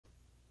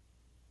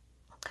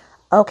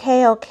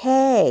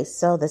Okay.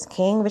 So this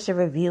King Richard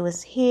review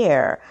is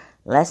here.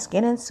 Let's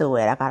get into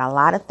it. I got a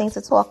lot of things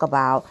to talk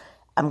about.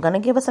 I'm going to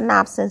give a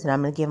synopsis and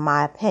I'm going to give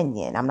my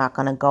opinion. I'm not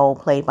going to go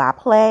play by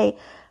play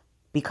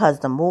because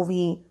the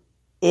movie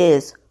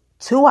is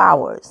 2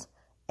 hours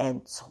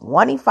and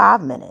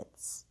 25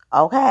 minutes.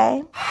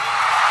 Okay?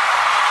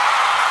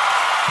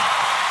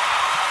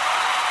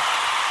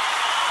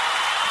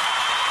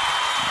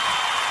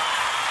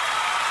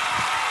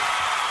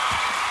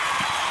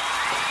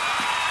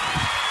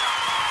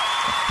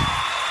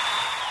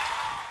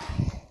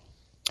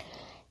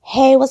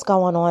 Hey, what's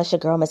going on? It's your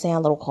girl, Miss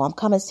Ann Little Cole. I'm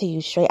coming to you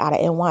straight out of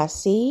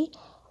NYC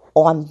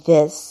on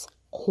this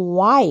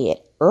quiet,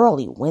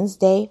 early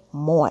Wednesday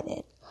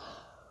morning.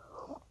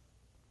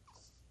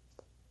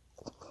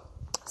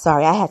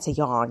 Sorry, I had to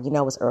yawn. You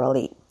know, it was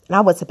early. And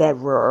I went to bed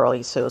real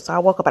early, too. So I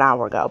woke up an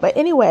hour ago. But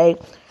anyway,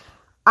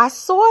 I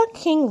saw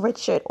King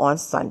Richard on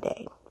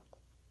Sunday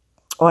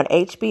on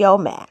HBO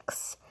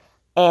Max.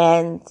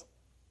 And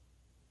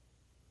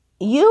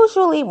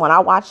usually when I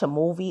watch a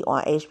movie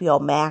on HBO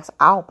Max,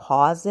 I'll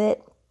pause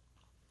it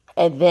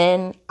and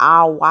then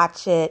I'll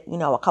watch it,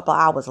 a couple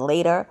hours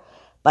later.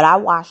 But I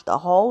watched the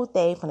whole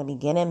thing from the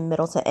beginning,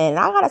 middle to end. And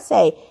I gotta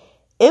say,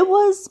 it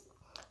was,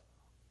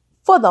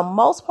 for the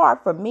most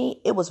part for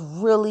me, it was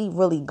really,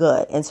 really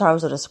good in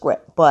terms of the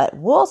script. But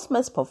Will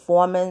Smith's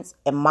performance,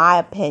 in my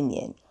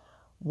opinion,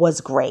 was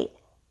great.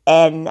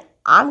 And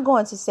I'm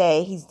going to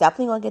say he's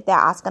definitely going to get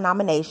that Oscar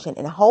nomination.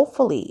 And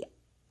hopefully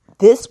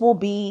this will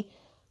be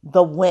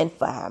the win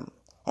for him.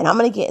 And I'm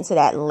going to get into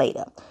that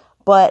later.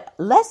 But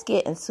let's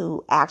get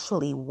into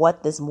actually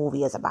what this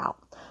movie is about.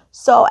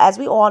 So as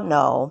we all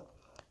know,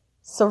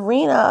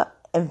 Serena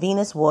and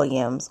Venus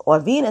Williams, or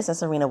Venus and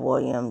Serena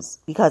Williams,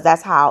 because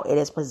that's how it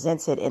is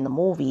presented in the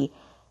movie,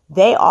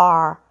 they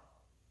are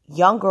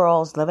young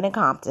girls living in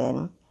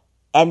Compton,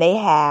 and they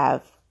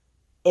have,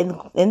 in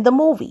the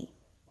movie,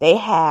 they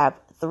have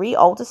 3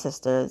 older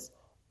sisters,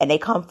 and they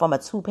come from a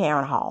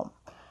 2-parent home.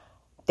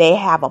 They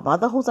have a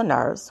mother who's a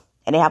nurse,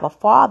 and they have a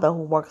father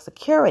who works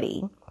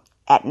security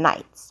at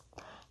nights.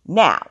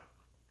 Now,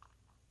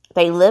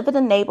 they live in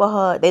the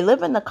neighborhood. They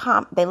live in the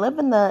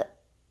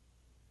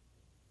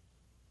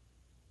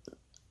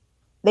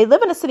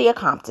city of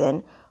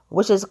Compton,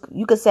 which is,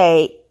 you could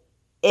say,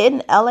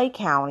 in LA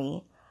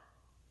County.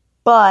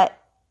 But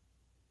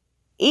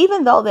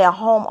even though they're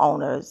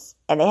homeowners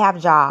and they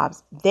have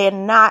jobs, they're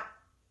not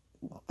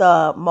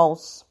the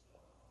most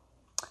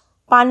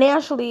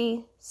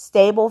financially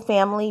stable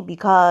family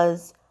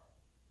because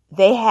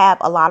they have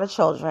a lot of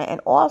children. And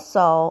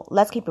also,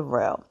 let's keep it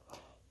real,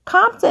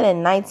 Compton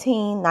in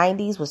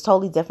 1990s was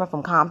totally different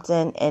from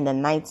Compton in the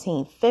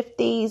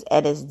 1950s,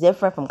 and it's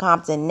different from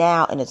Compton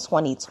now in the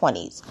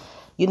 2020s.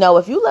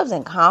 If you lived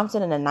in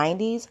Compton in the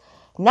 90s,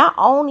 not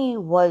only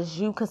was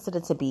you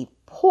considered to be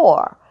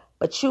poor,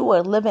 but you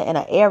were living in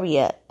an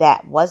area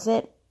that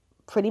wasn't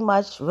pretty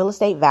much real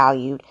estate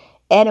valued,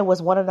 and it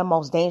was one of the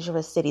most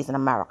dangerous cities in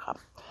America.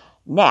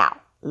 Now,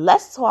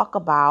 let's talk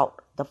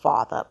about the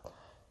father.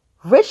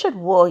 Richard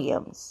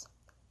Williams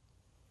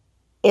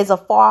is a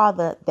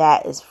father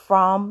that is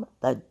from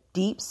the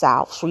deep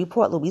South,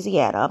 Shreveport,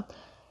 Louisiana.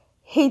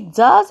 He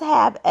does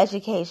have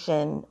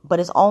education, but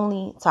it's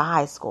only to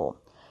high school.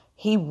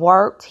 He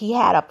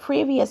had a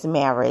previous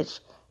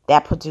marriage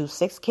that produced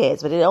 6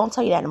 kids, but they don't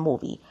tell you that in the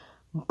movie.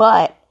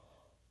 But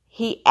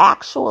he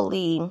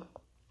actually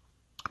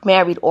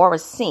married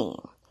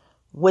Oracene,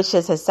 which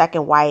is his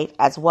second wife,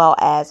 as well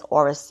as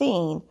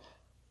Oracene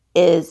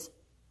this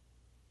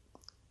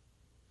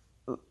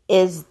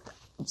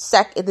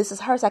is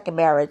her second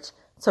marriage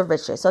to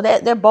Richard. So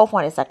they're both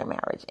on his second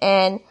marriage.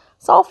 And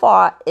so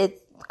far, it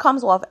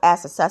comes off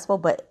as successful,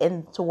 but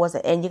towards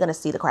the end, you're going to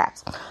see the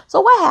cracks. So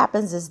what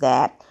happens is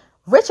that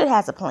Richard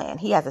has a plan.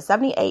 He has a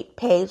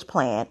 78-page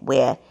plan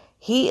where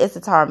he is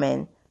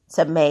determined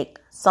to make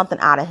something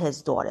out of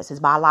his daughters,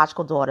 his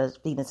biological daughters,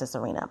 Venus and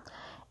Serena.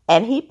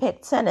 And he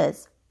picked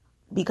tennis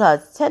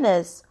because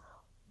tennis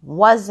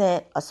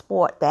wasn't a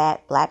sport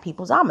that Black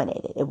people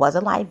dominated. It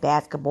wasn't like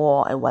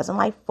basketball. It wasn't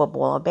like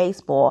football or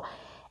baseball,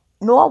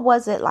 nor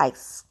was it like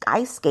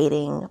ice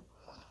skating,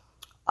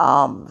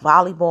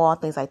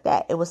 volleyball, things like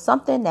that. It was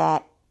something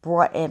that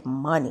brought in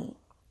money,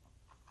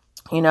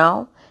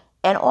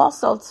 and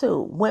also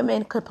too,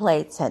 women could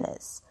play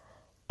tennis.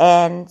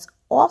 And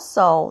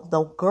also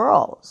the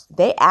girls,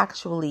 they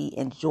actually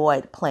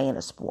enjoyed playing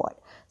a sport.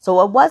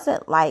 So it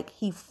wasn't like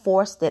he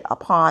forced it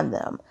upon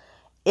them.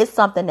 It's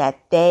something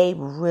that they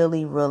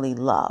really, really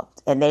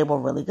loved, and they were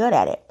really good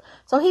at it.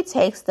 So he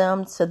takes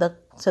them to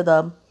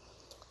the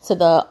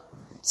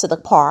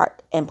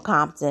park in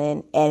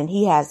Compton, and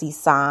he has these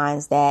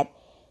signs that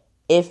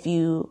if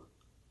you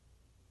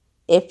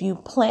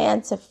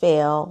plan to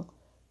fail,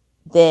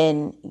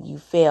 then you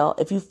fail.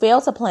 If you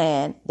fail to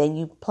plan, then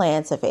you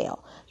plan to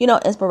fail.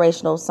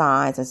 Inspirational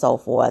signs and so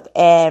forth.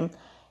 And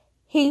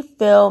he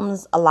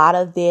films a lot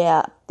of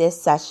their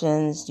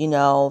sessions,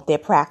 their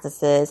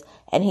practices,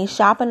 and he's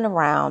shopping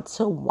around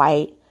to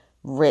white,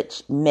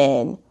 rich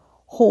men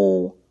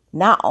who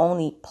not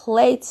only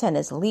play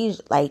tennis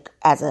like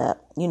as a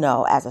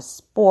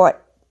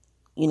sport,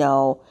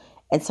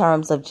 in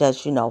terms of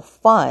just,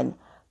 fun,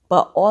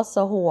 but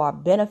also who are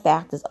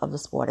benefactors of the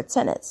sport of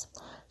tennis.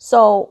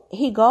 So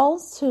he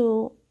goes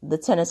to the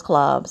tennis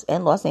clubs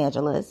in Los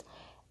Angeles,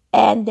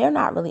 and they're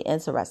not really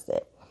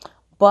interested.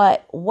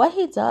 But what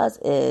he does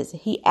is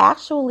he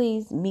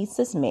actually meets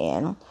this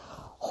man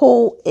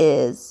who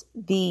is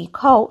the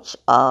coach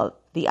of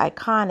the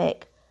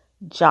iconic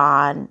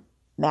John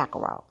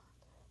McEnroe.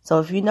 So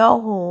if you know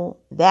who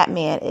that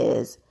man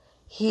is,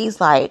 he's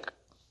like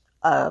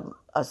a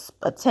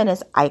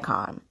tennis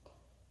icon.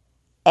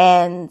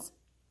 And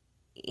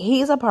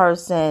he's a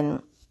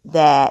person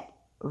that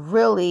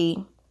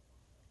really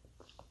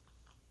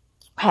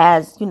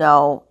has,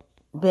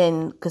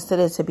 been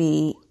considered to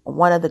be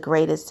one of the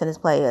greatest tennis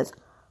players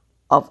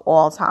of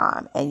all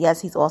time. And yes,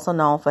 he's also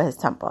known for his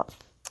temper.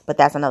 But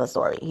that's another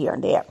story here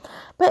and there.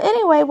 But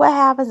anyway, what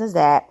happens is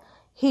that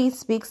he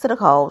speaks to the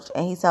coach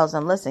and he tells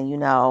him, listen,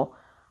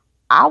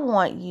 I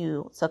want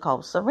you to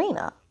coach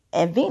Serena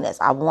and Venus.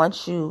 I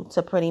want you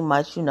to pretty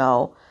much,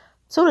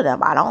 tutor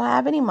them. I don't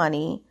have any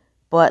money,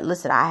 but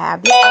listen, I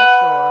have these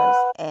brochures,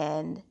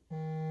 and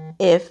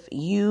if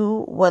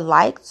you would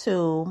like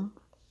to,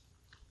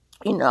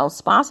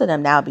 sponsor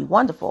them, that would be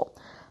wonderful.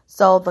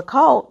 So the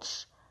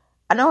coach,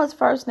 I know his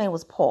first name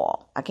was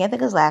Paul. I can't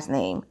think of his last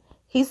name.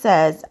 He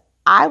says,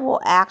 I will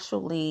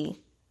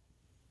actually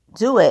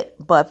do it,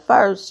 but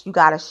first you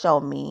got to show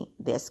me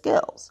their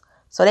skills.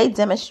 So they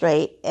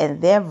demonstrate,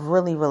 and they're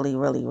really, really,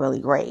 really, really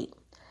great.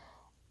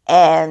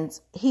 And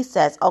he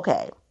says,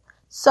 okay,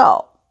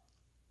 so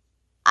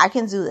I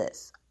can do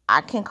this.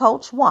 I can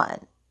coach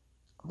one,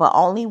 but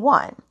only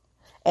one.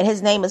 And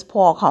his name is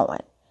Paul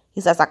Cohen. He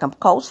says, I can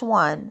coach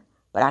one,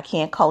 but I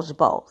can't coach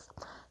both.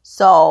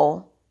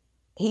 So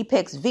he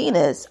picks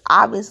Venus,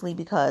 obviously,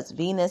 because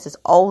Venus is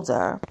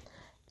older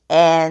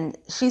and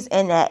she's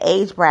in that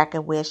age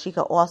bracket where she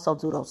could also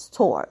do those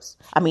tours.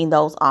 I mean,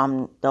 those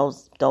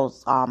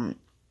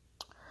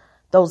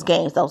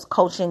games, those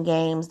coaching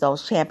games,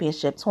 those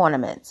championship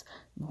tournaments.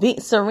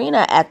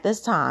 Serena at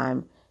this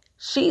time,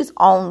 she's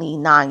only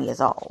 9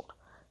 years old,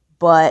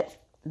 but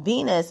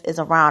Venus is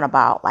around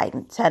about like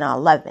 10 or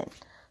 11.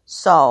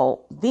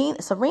 So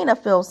Serena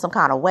feels some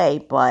kind of way,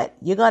 but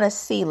you're going to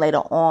see later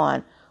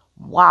on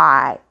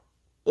why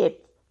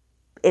it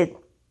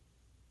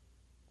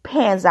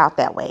pans out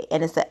that way.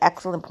 And it's an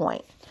excellent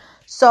point.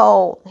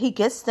 So he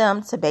gets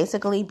them to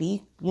basically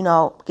be,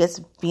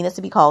 gets Venus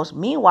to be coached.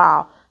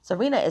 Meanwhile,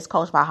 Serena is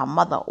coached by her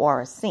mother,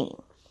 Aura Seen.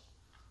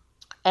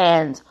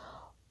 And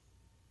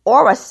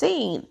Aura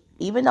Seen,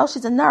 even though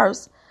she's a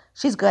nurse,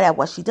 she's good at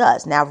what she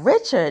does. Now,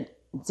 Richard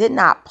did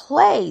not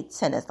play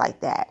tennis like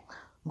that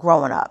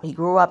growing up. He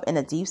grew up in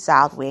the Deep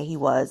South where he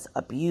was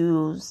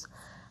abused,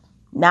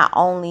 not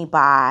only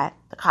by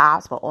the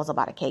cops, but also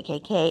by the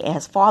KKK. And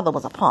his father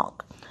was a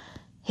punk.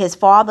 His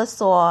father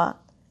saw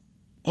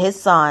his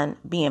son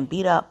being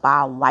beat up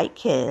by white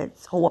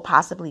kids who were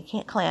possibly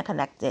Klan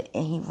connected,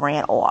 and he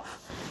ran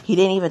off. He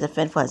didn't even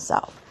defend for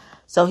himself.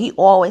 So he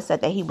always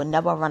said that he would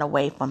never run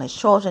away from his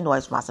children or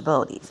his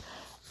responsibilities.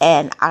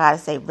 And I got to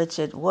say,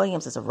 Richard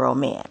Williams is a real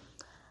man.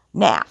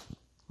 Now,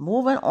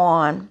 moving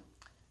on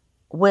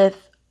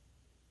with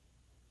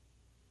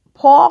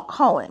Paul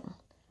Cohen.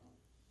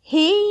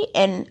 He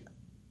and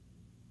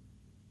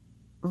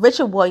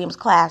Richard Williams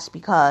clashed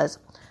because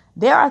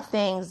there are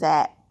things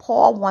that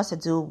Paul wants to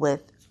do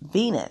with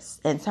Venus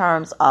in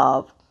terms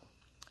of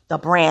the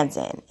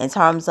branding, in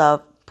terms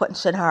of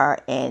pushing her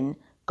in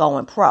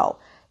going pro.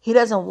 He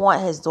doesn't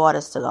want his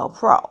daughters to go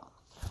pro.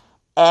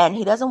 And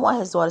he doesn't want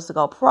his daughters to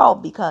go pro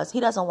because he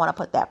doesn't want to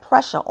put that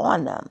pressure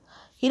on them.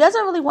 He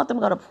doesn't really want them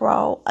to go to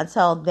pro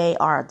until they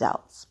are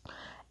adults.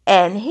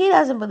 And he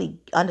doesn't really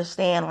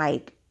understand,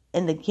 like,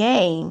 in the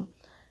game,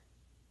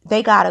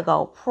 they got to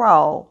go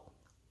pro.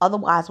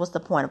 Otherwise, what's the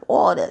point of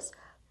all of this?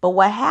 But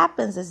what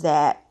happens is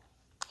that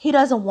he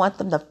doesn't want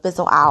them to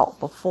fizzle out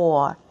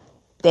before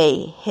they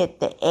hit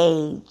the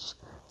age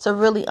to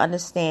really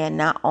understand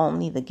not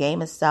only the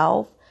game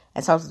itself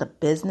in terms of the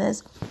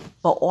business,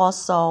 but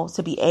also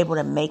to be able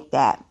to make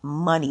that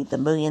money, the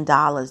 $1 million, the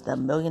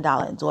 $1 million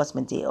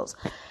endorsement deals.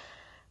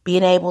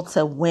 Being able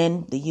to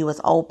win the U.S.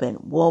 Open,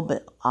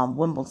 Wimbledon,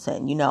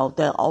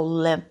 the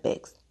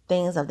Olympics,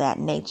 things of that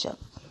nature.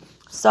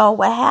 So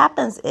what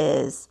happens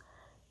is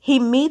he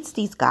meets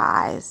these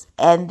guys,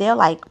 and they're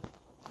like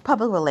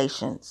public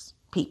relations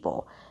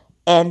people.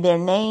 And their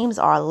names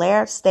are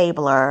Laird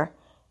Stabler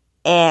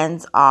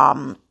and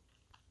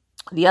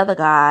the other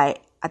guy,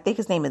 I think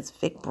his name is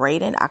Vic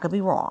Braden. I could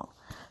be wrong.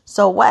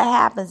 So what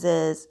happens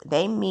is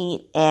they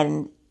meet,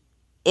 and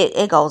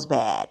it goes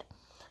bad.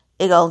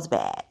 It goes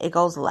bad. It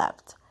goes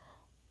left.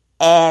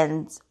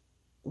 And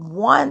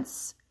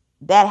once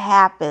that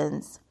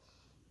happens,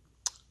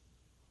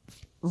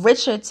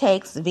 Richard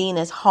takes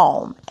Venus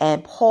home,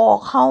 and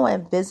Paul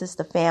Cohen visits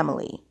the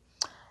family.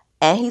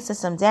 And he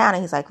sits him down,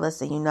 and he's like,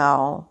 listen,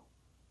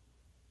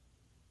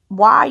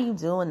 why are you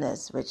doing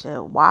this,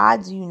 Richard? Why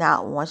do you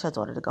not want your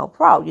daughter to go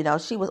pro?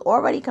 She was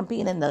already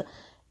competing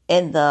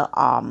in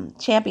the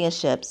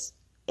championships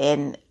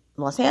in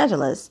Los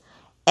Angeles,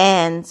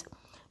 and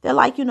they're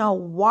like,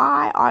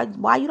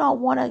 why you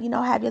don't want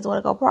to, have your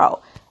daughter go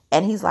pro?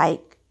 And he's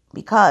like,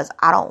 because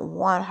I don't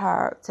want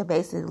her to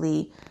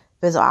basically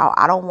fizzle out.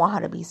 I don't want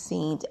her to be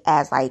seen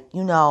as like,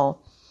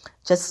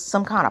 just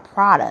some kind of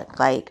product.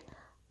 Like,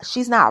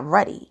 she's not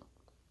ready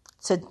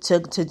to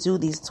do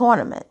these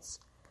tournaments.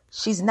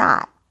 She's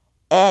not.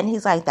 And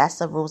he's like, that's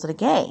the rules of the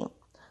game.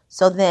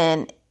 So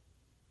then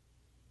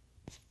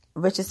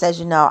Richard says,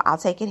 I'll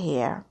take it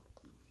here.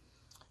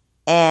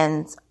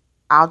 And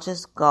I'll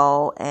just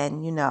go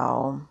and,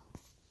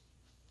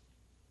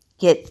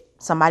 get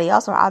somebody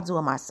else, or I'll do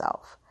it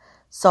myself.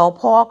 So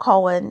Paul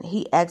Cohen,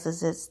 he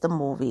exits the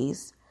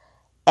movies,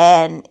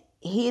 and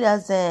he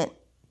doesn't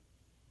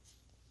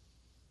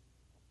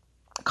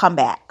come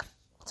back,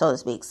 so to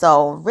speak.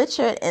 So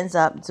Richard ends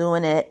up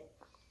doing it.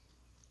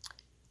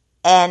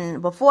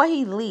 And before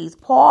he leaves,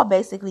 Paul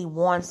basically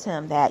warns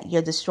him that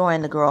you're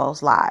destroying the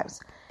girls' lives.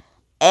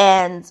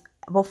 And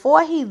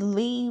before he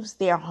leaves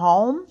their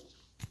home,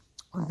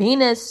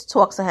 Venus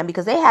talks to him,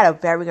 because they had a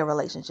very good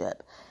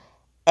relationship.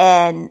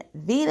 And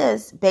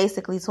Venus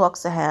basically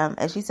talks to him,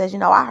 and she says,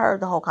 I heard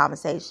the whole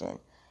conversation.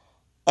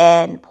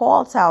 And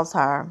Paul tells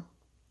her,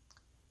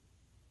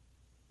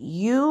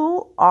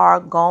 you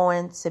are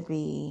going to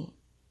be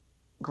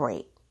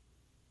great.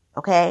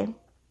 Okay?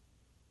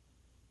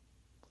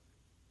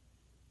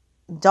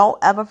 Don't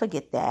ever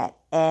forget that.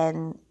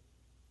 And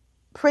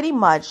pretty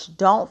much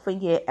don't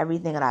forget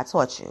everything that I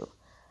taught you.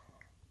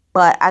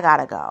 But I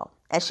gotta go.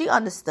 And she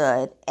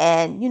understood.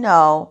 And,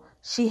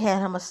 she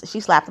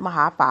slapped him a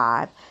high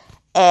five.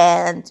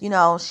 And,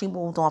 she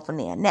moved on from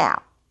there.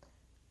 Now,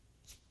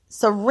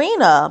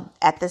 Serena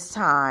at this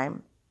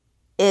time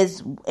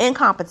is in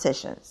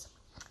competitions.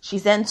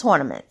 She's in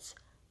tournaments.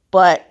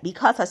 But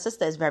because her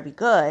sister is very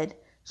good,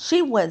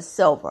 she wins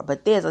silver.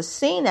 But there's a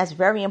scene that's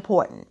very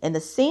important. And the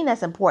scene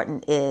that's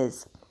important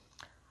is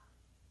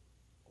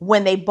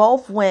when they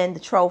both win the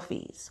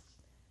trophies.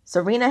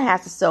 Serena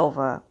has the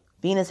silver,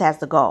 Venus has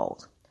the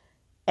gold.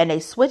 And they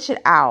switch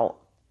it out.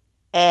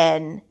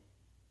 And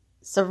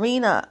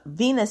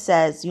Venus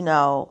says,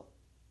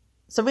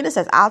 Serena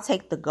says, I'll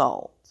take the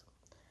gold.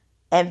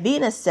 And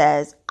Venus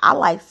says, I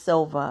like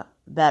silver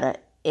better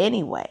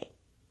anyway.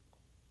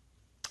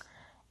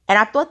 And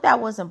I thought that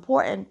was an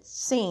important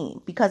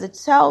scene, because it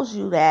tells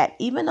you that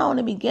even though in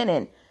the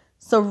beginning,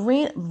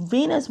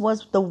 Venus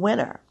was the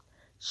winner.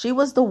 She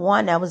was the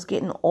one that was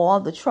getting all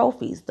the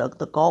trophies, the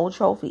gold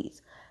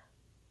trophies.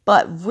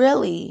 But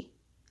really,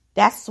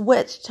 that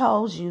switch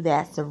tells you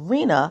that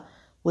Serena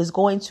was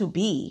going to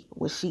be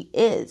what she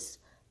is,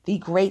 the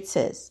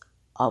greatest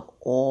of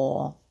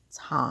all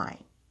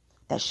time.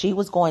 That she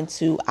was going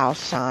to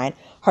outshine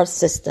her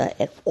sister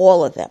and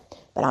all of them.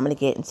 But I'm going to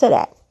get into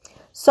that.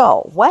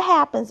 So what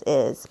happens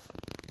is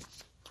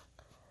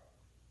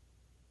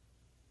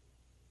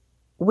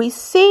we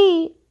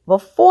see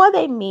before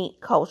they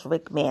meet Coach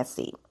Rick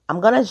Mancy, I'm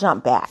going to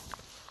jump back.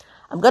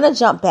 I'm going to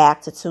jump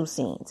back to two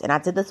scenes, and I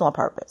did this on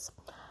purpose.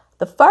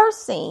 The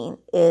first scene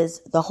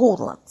is the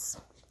hoodlums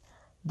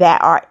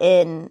that are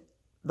in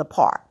the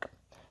park.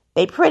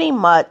 They pretty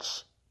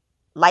much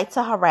like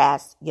to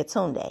harass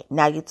Yetunde.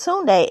 Now,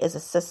 Yetunde is a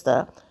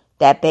sister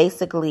that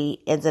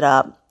basically ended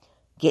up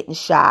getting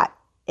shot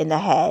in the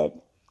head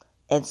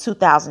in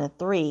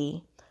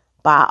 2003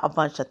 by a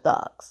bunch of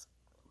thugs.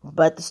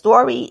 But the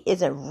story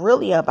isn't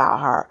really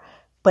about her,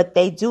 but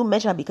they do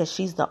mention her because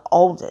she's the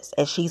oldest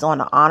and she's on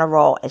the honor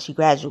roll and she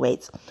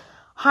graduates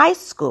high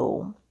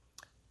school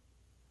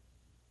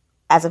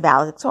as a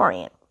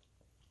valedictorian.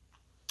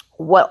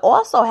 What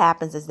also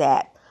happens is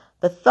that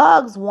the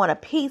thugs want a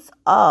piece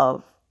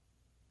of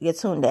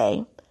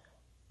Yetunde,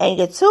 and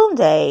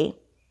Yetunde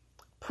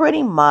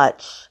pretty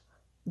much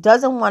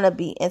doesn't want to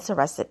be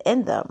interested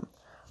in them,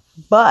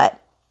 but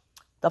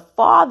the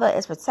father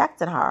is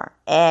protecting her,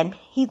 and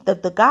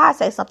the guy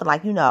says something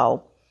like,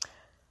 the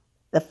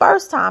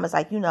first time it's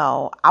like,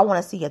 I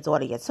want to see your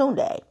daughter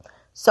Yetunde.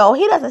 So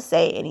he doesn't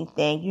say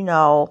anything,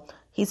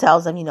 he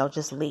tells them,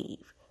 just leave,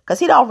 because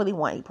he don't really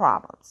want any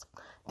problems.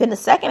 Then the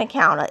second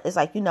encounter is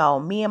like,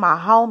 me and my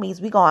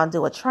homies, we going to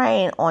do a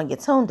train on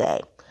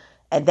Yetunde.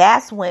 And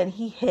that's when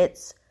he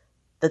hits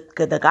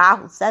the guy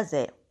who says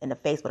it in the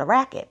face with a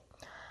racket.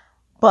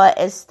 But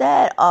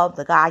instead of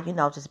the guy,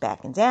 just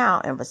backing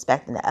down and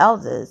respecting the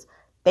elders,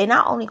 they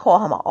not only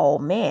call him an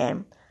old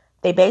man,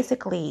 they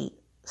basically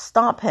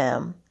stomp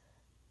him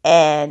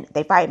and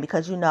they fight him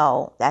because,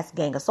 that's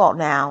gang assault.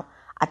 Now,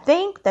 I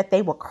think that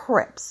they were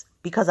Crips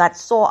because I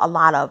saw a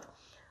lot of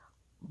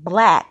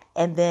black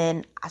and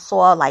then I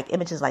saw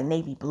images like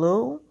navy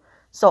blue.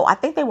 So I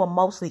think they were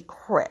mostly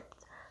Crips.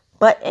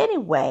 But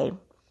anyway,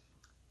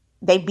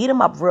 they beat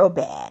him up real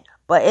bad.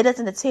 But it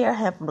doesn't deter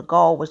him from the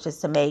goal, which is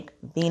to make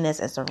Venus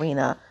and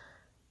Serena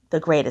the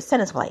greatest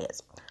tennis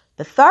players.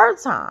 The third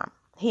time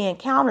he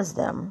encounters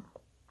them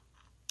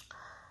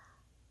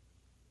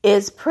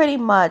is pretty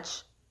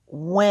much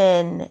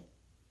when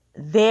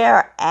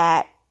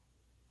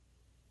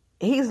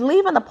he's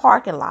leaving the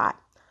parking lot.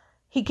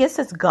 He gets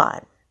his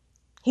gun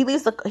He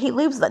leaves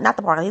not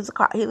the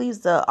park. He leaves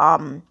the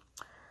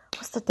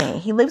what's the thing?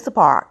 He leaves the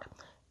park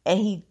and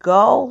he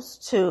goes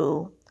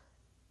to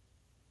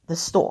the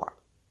store.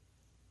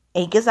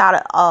 And he gets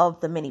out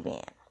of the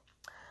minivan.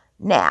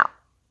 Now,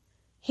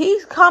 he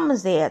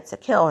comes there to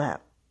kill him.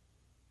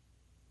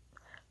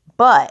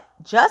 But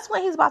just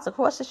when he's about to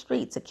cross the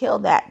street to kill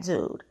that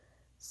dude,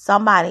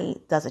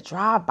 somebody does a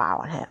drive-by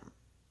on him.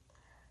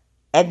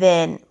 And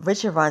then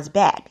Richard runs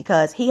back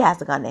because he has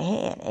the gun in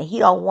hand. And he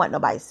don't want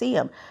nobody to see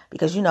him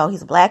because,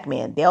 he's a black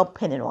man. They'll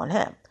pin it on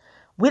him.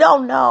 We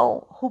don't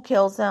know who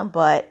kills him,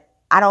 but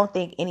I don't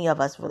think any of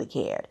us really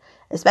cared.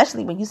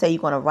 Especially when you say you're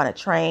going to run a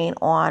train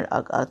on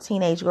a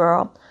teenage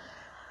girl.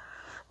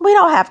 We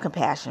don't have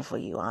compassion for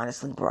you,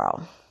 honestly,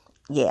 bro.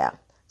 Yeah.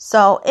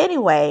 So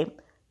anyway,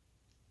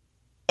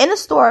 in the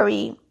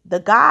story,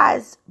 the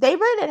guys, they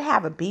really didn't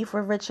have a beef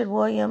with Richard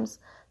Williams.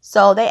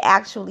 So they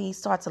actually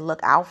start to look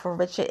out for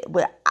Richard,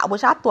 which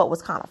I thought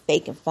was kind of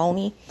fake and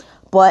phony.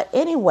 But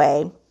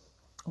anyway,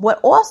 what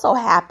also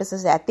happens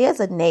is that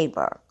there's a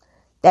neighbor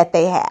that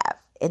they have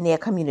in their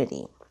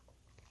community.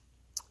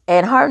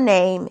 And her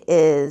name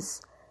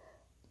is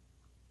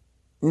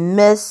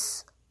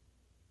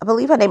I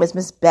believe her name is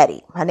Miss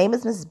Betty. Her name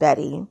is Miss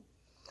Betty.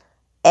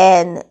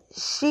 And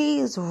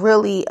she's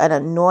really an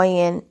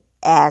annoying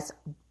ass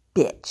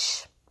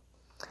bitch.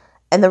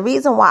 And the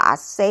reason why I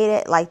say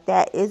it like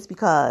that is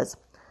because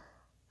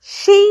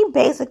she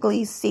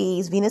basically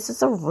sees Venus and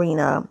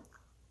Serena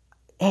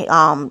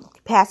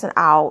passing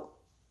out,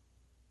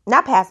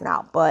 not passing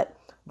out, but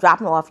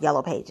dropping off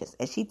yellow pages.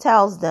 And she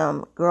tells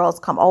them, girls,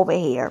 come over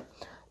here,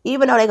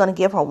 even though they're going to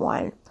give her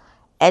one.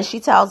 And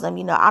she tells them,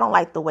 I don't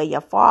like the way your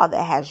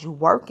father has you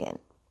working.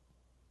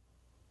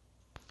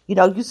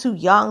 You're too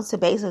young to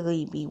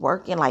basically be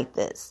working like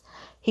this.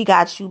 He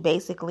got you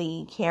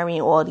basically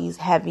carrying all these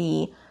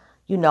heavy,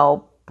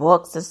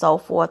 books and so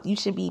forth. You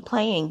should be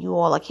playing. You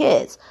all are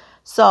kids.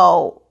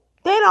 So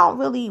they don't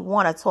really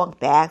want to talk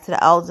back to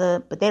the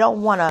elder, but they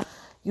don't want to,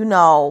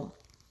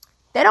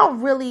 they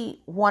don't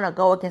really want to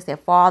go against their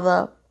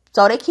father.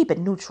 So they keep it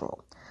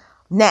neutral.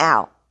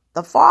 Now,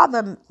 the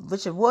father,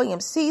 Richard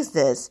Williams, sees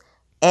this.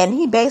 And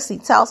he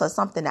basically tells her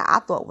something that I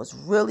thought was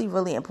really,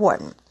 really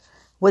important,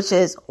 which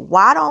is,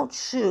 why don't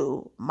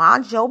you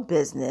mind your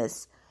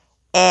business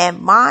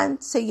and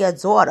mind to your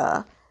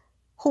daughter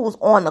who's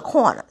on the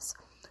corners?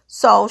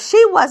 So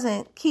she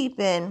wasn't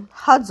keeping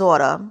her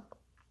daughter,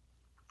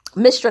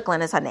 Miss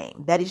Strickland is her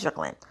name, Betty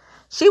Strickland.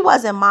 She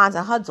wasn't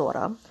minding her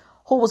daughter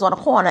who was on the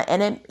corner,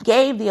 and it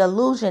gave the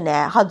illusion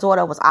that her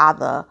daughter was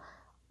either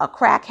a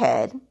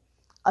crackhead,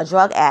 a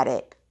drug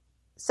addict,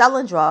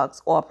 selling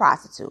drugs, or a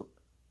prostitute.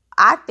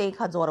 I think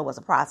her daughter was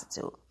a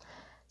prostitute.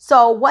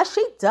 So what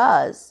she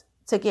does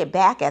to get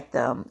back at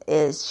them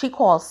is she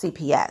calls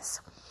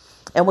CPS.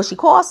 And when she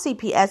calls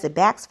CPS, it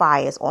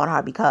backfires on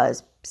her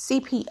because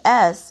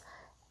CPS,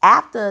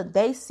 after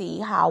they see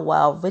how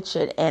well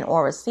Richard and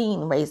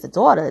Oracene raised the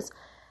daughters,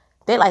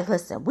 they're like,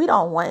 listen, we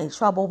don't want any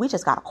trouble. We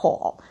just got a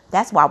call.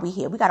 That's why we're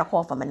here. We got a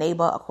call from a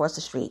neighbor across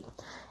the street.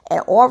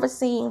 And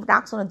Oracene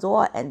knocks on the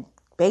door and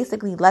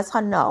basically lets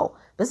her know,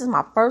 this is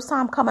my first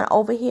time coming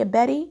over here,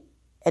 Betty.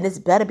 And it's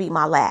better be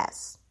my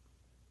last.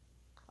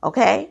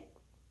 Okay?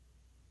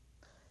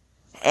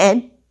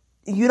 And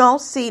you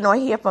don't see nor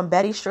hear from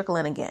Betty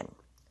Strickland again.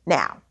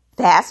 Now,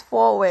 fast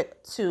forward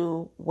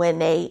to when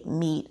they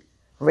meet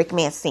Rick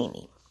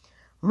Mancini.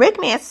 Rick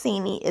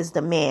Mancini is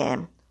the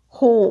man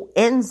who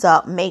ends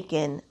up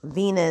making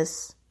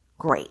Venus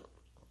great,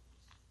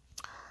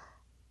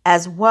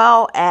 as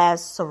well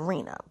as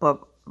Serena. But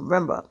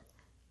remember,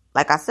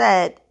 like I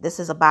said, this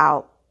is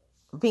about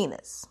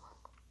Venus.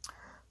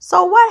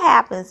 So what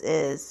happens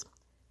is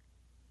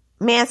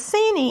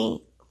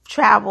Mancini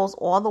travels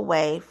all the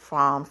way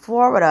from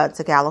Florida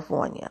to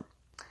California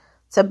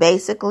to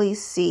basically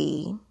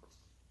see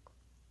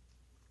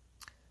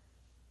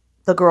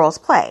the girls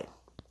play.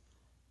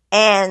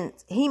 And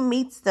he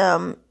meets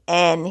them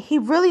and he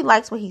really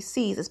likes what he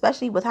sees,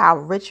 especially with how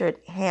Richard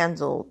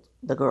handled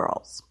the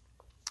girls.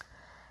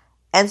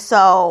 And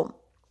so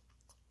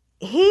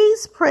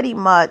he's pretty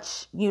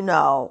much,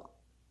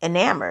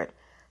 enamored.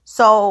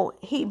 So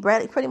he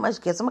pretty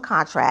much gives them a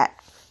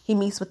contract. He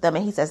meets with them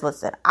and he says,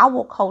 listen, I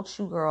will coach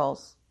you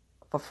girls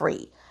for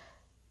free.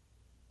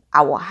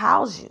 I will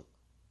house you,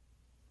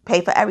 pay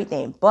for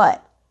everything,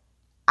 but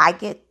I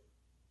get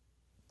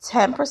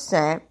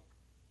 15%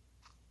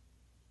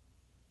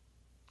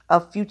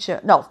 of future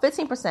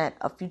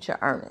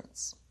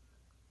earnings.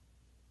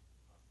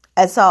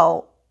 And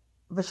so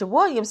Richard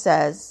Williams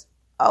says,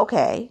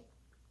 okay,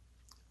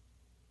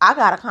 I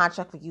got a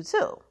contract for you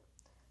too.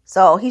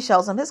 So he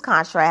shows him his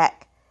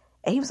contract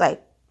and he was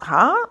like,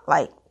 huh?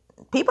 Like,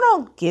 people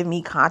don't give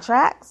me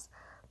contracts.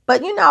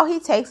 But, he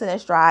takes it in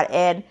stride.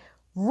 And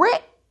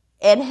Rick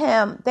and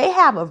him, they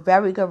have a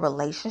very good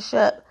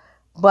relationship,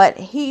 but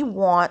he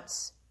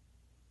wants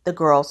the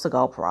girls to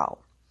go pro.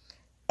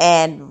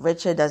 And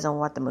Richard doesn't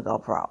want them to go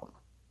pro.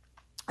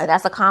 And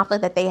that's a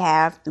conflict that they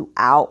have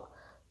throughout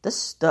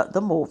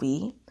the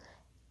movie.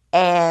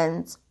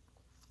 And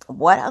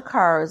what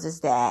occurs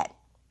is that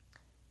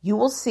you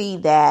will see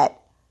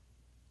that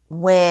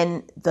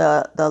when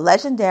the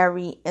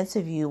legendary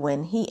interview,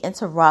 when he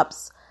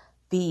interrupts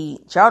the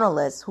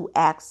journalist who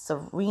asks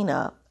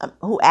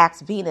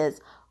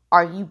Venus,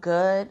 are you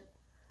good?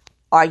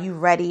 Are you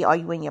ready? Are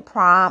you in your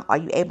prime? Are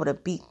you able to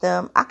beat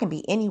them? I can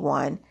beat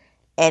anyone.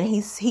 And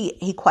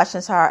he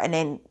questions her, and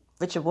then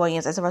Richard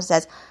Williams, as everyone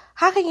says,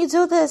 how can you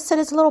do this to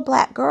this little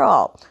black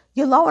girl?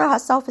 You're lowering her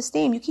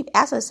self-esteem. You keep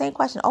asking the same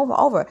question over and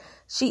over.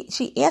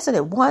 She answered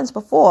it once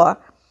before.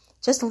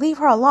 Just leave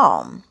her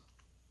alone.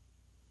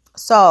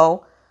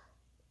 So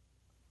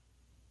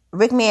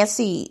Rick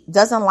Mancey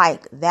doesn't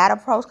like that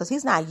approach because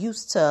he's not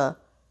used to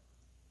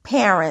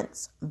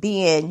parents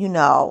being,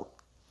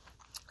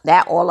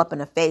 that all up in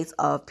the face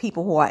of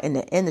people who are in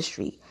the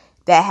industry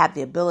that have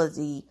the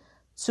ability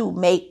to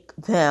make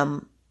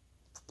them,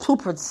 to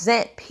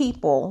present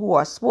people who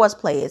are sports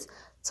players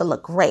to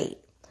look great.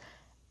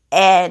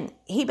 And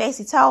he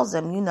basically tells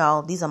them,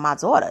 these are my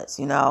daughters.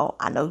 I know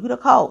you're the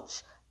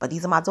coach, but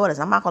these are my daughters.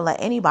 I'm not going to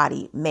let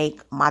anybody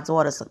make my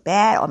daughters look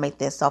bad or make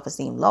their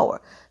self-esteem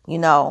lower.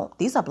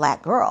 These are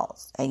black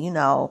girls. And,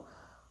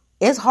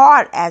 it's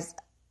hard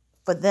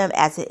for them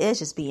as it is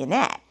just being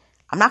that.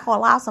 I'm not going to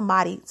allow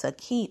somebody to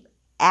keep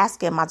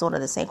asking my daughter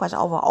the same question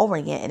over and over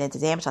again and then to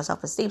damage her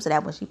self-esteem so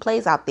that when she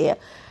plays out there,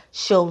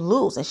 she'll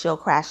lose and she'll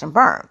crash and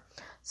burn.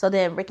 So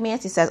then Rick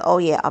Mancey says, oh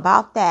yeah,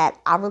 about that,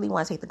 I really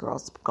want to take the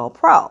girls to go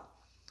pro.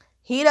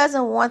 He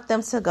doesn't want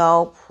them to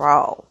go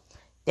pro.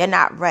 They're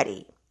not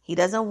ready. He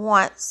doesn't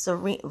want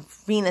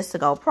Venus to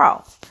go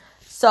pro.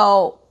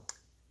 So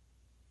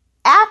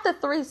after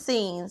 3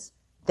 scenes,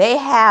 they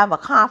have a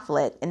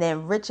conflict. And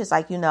then Rich is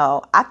like,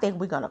 I think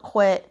we're going to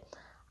quit.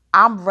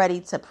 I'm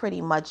ready to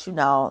pretty much,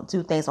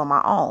 do things on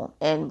my own.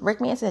 And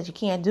Rick Mancey says, you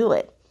can't do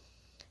it.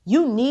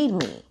 You need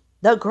me.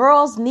 The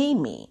girls need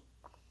me.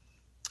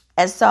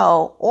 And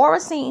so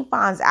Oracene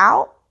finds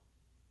out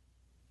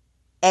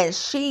and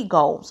she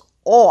goes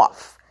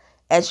off.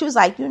 And she was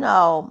like,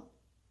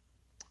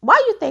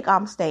 why you think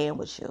I'm staying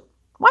with you?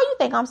 Why you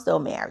think I'm still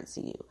married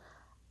to you?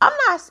 I'm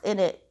not in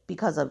it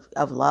because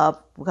of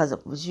love, because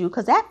it was you,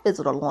 because that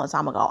fizzled a long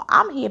time ago.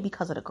 I'm here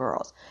because of the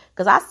girls,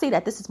 because I see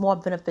that this is more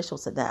beneficial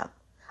to them.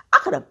 I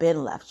could have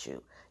been left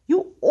you.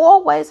 You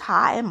always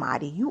high and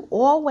mighty. You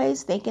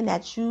always thinking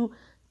that you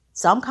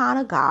some kind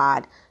of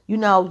God.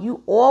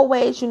 You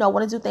always,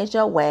 want to do things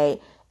your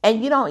way.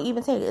 And you don't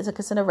even take into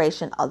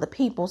consideration other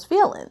people's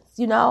feelings.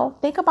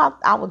 Think about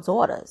our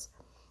daughters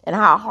and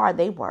how hard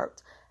they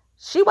worked.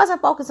 She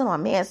wasn't focusing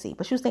on Mancey,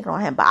 but she was thinking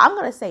on him. But I'm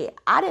going to say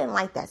I didn't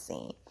like that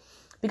scene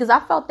because I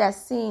felt that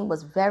scene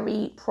was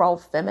very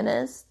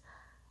pro-feminist.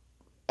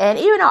 And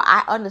even though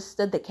I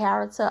understood the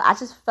character, I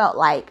just felt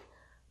like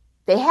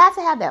they had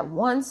to have that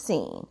one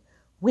scene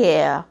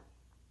where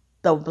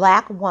the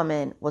black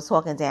woman was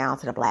talking down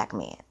to the black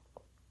man.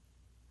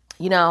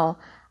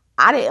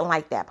 I didn't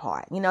like that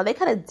part. They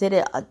could have did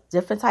it a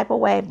different type of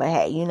way, but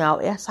hey,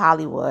 it's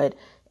Hollywood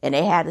and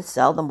they had to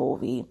sell the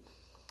movie.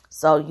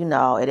 So,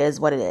 it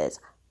is what it is.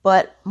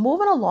 But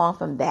moving along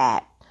from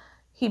that,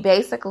 he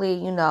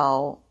basically,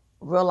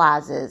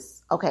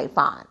 realizes, okay,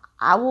 fine.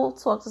 I will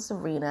talk to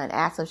Serena and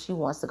ask if she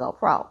wants to go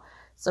pro.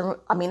 So,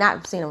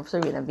 not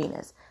Serena,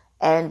 Venus.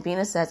 And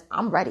Venus says,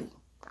 I'm ready.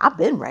 I've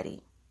been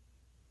ready.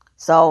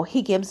 So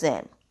he gives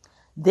in.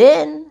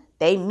 Then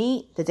they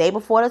meet the day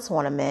before the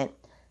tournament.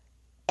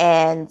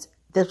 And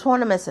the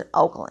tournament's in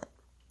Oakland.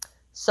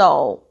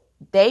 So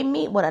they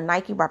meet with a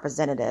Nike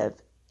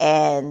representative.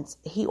 And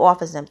he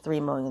offers them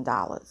 $3 million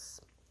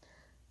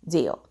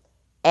deal.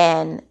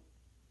 And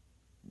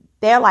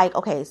they're like,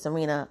 okay,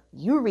 Serena,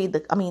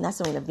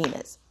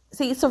 Venus.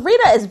 See,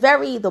 Serena is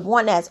the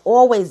one that's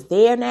always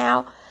there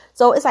now.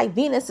 So it's like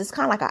Venus is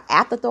kind of like an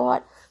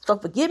afterthought. So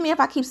forgive me if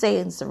I keep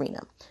saying Serena.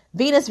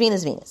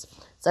 Venus.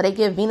 So they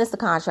give Venus the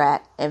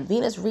contract and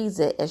Venus reads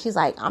it and she's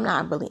like, I'm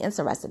not really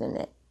interested in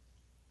it.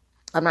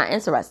 I'm not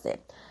interested.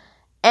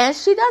 And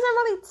she doesn't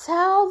really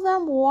tell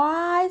them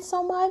why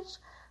so much.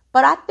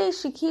 But I think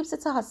she keeps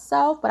it to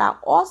herself. But I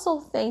also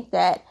think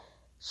that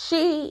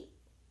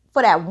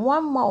for that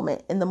one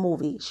moment in the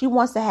movie, she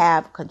wants to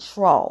have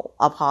control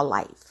of her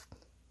life.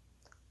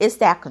 It's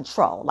that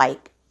control.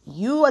 Like,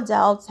 you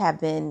adults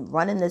have been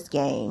running this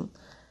game.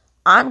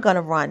 I'm going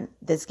to run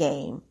this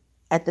game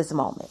at this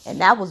moment. And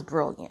that was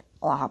brilliant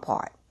on her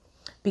part.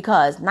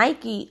 Because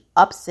Nike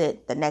ups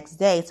it the next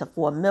day to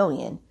 $4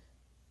 million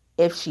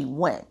if she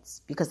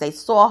wins. Because they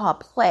saw her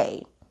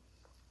play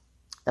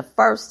the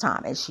first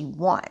time and she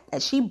won.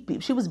 And she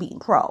was beating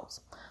pros.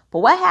 But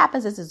what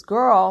happens is this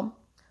girl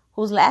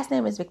whose last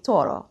name is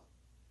Victoria.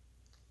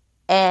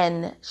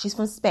 And she's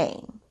from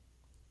Spain.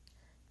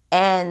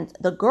 And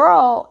the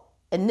girl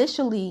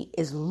initially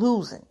is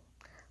losing,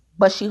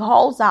 but she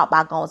holds out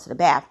by going to the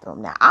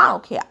bathroom. Now, I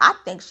don't care. I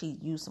think she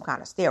used some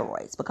kind of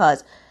steroids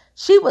because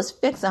she was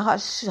fixing her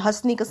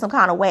sneaker some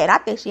kind of way. And I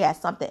think she had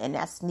something in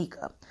that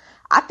sneaker.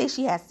 I think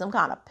she had some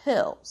kind of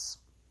pills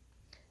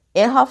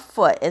in her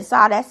foot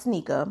inside that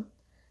sneaker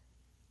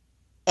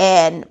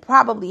and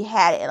probably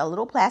had it in a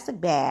little plastic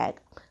bag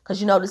because,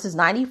 this is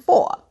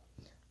 94.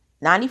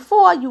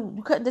 94,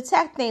 you couldn't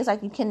detect things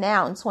like you can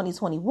now in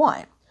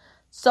 2021.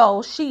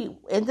 So she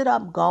ended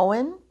up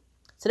going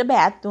to the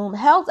bathroom,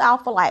 held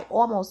out for like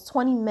almost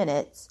 20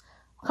 minutes,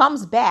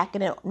 comes back,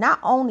 and it not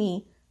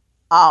only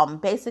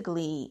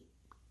basically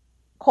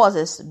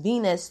causes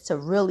Venus to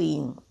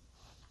really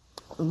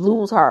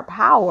lose her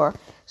power,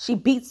 she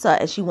beats her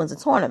and she wins a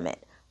tournament.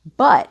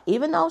 But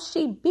even though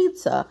she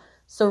beats her,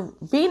 so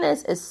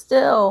Venus is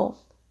still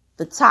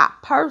the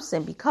top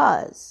person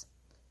because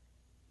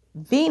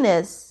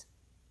Venus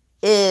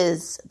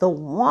is the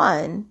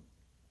one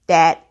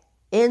that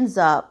ends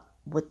up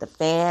with the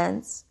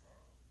fans,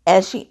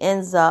 and she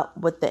ends up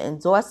with the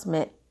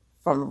endorsement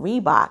from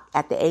Reebok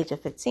at the age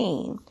of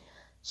 15.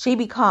 She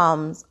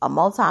becomes a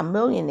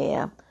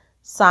multimillionaire,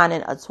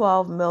 signing a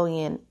 $12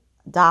 million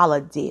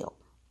deal.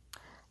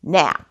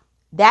 Now,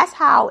 that's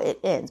how it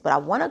ends. But I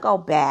want to go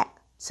back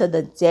to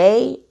the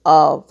day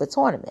of the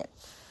tournament.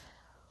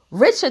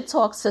 Richard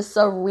talks to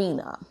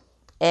Serena,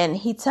 and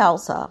he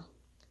tells her,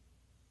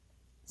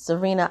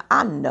 Serena,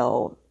 I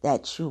know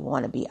that you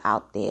want to be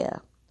out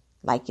there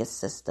like your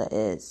sister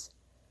is,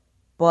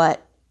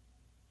 but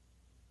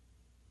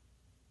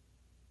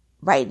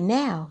right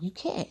now you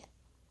can't.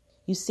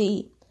 You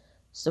see,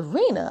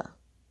 Venus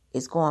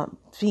is going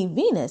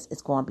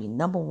to be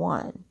number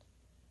one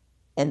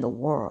in the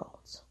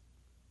world.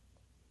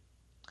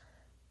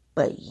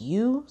 But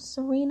you,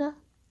 Serena,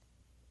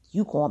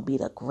 you going to be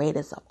the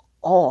greatest of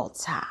all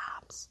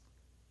times.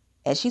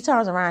 And she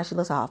turns around and she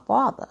looks at her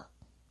father.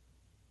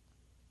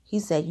 He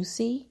said, you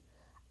see,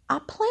 I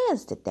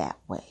planned it that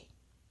way.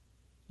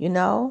 You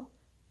know,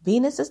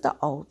 Venus is the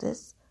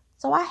oldest,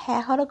 so I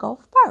had her to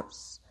go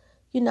first.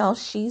 You know,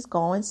 she's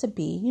going to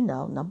be,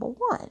 number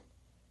one.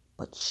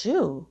 But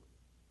you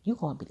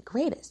going to be the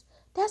greatest.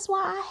 That's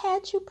why I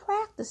had you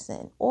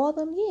practicing all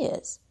them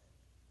years.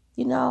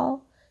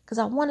 Because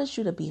I wanted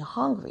you to be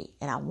hungry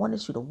and I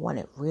wanted you to want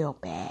it real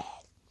bad.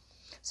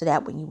 So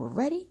that when you were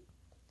ready,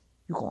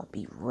 you're going to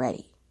be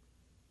ready.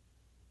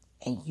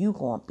 And you're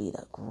going to be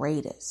the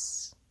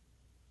greatest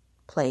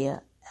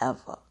player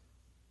ever.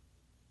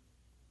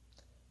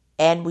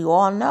 And we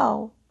all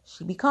know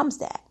she becomes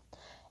that.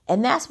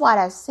 And that's why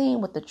that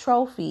scene with the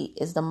trophy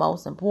is the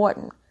most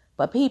important.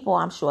 But people,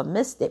 I'm sure,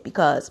 missed it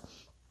because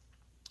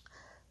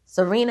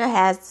Serena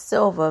has the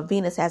silver,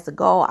 Venus has the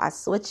gold. I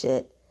switch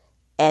it.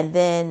 And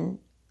then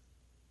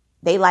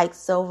they like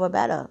silver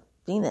better,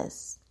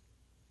 Venus.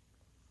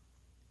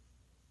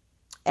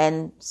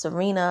 And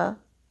Serena,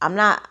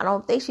 I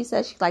don't think she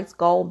said she likes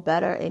gold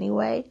better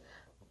anyway.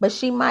 But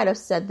she might have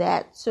said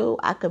that too.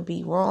 I could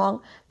be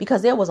wrong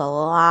because there was a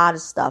lot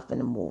of stuff in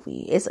the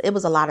movie. It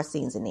was a lot of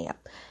scenes in there.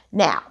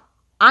 Now,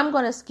 I'm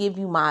going to give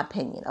you my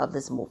opinion of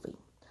this movie.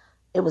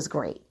 It was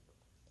great.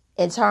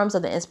 In terms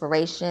of the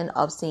inspiration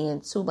of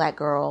seeing two black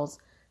girls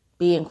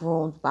being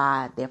groomed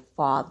by their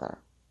father,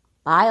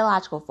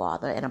 biological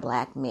father, and a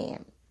black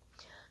man.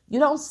 You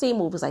don't see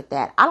movies like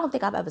that. I don't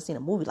think I've ever seen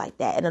a movie like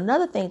that. And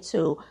another thing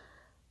too,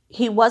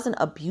 he wasn't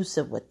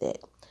abusive with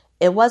it.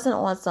 It wasn't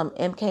on some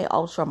MK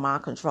Ultra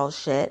mind control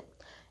shit.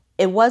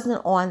 It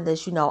wasn't on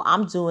this,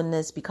 I'm doing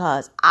this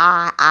because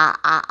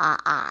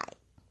I.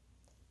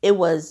 It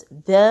was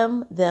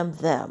them.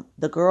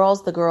 The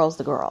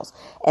girls.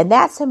 And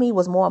that to me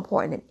was more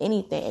important than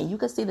anything. And you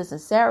can see the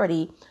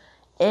sincerity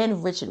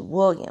in Richard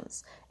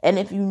Williams. And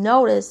if you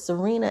notice,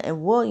 Serena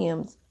and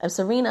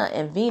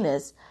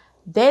Venus,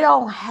 they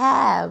don't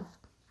have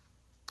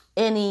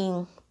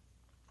any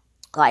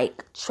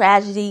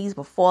tragedies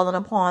befalling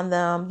upon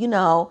them.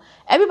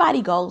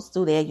 Everybody goes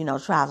through their,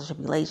 trials and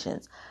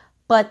tribulations,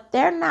 but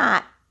they're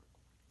not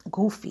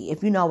goofy,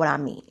 if you know what I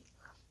mean.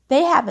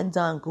 They haven't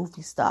done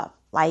goofy stuff.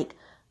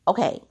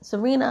 Okay,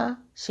 Serena,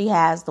 she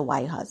has the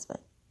white husband.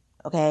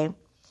 Okay.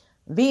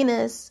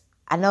 Venus,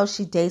 I know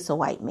she dates a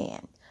white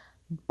man,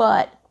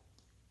 but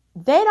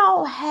they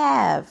never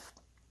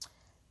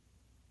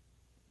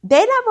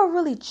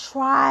really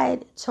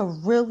tried to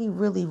really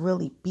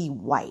be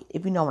white,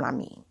 if you know what I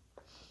mean.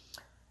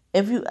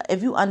 If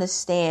you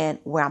understand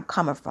where I'm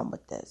coming from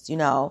with this,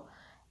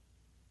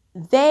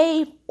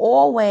 they've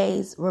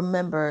always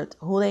remembered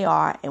who they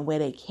are and where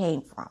they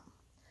came from.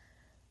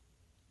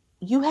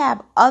 You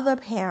have other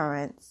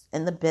parents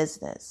in the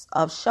business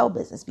of show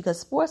business, because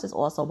sports is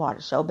also part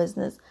of show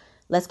business.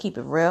 Let's keep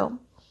it real,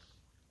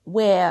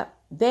 where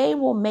they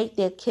will make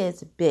their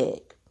kids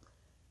big.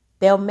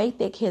 They'll make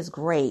their kids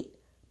great,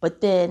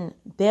 but then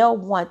they'll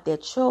want their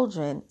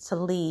children to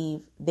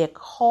leave their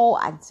whole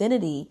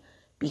identity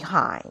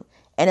behind.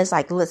 And it's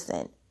like,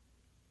 listen,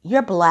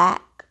 you're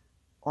black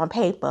on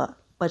paper,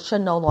 but you're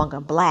no longer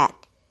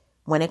black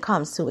when it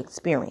comes to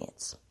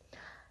experience.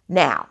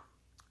 Now,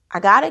 I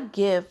got to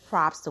give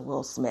props to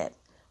Will Smith.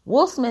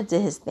 Will Smith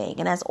did his thing.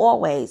 And as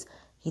always,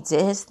 he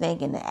did his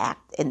thing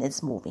in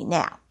this movie.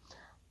 Now,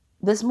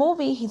 this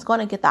movie, he's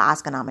going to get the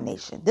Oscar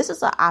nomination. This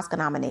is an Oscar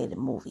nominated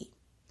movie.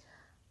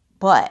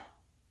 But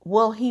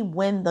will he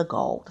win the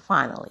gold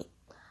finally?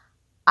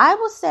 I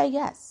would say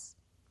yes.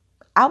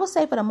 I would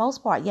say for the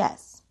most part,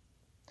 yes.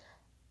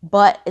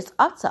 But it's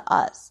up to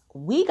us.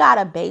 We got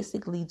to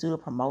basically do the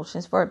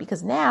promotions for it,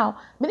 because now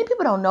many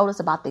people don't notice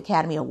about the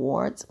Academy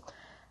Awards.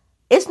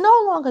 It's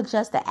no longer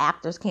just the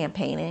actors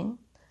campaigning.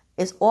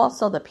 It's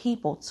also the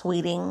people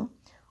tweeting,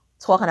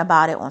 talking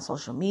about it on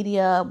social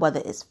media,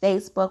 whether it's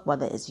Facebook,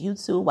 whether it's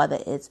YouTube, whether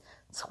it's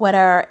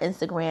Twitter,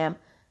 Instagram,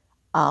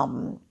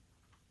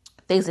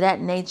 things of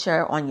that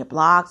nature, on your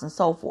blogs and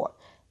so forth.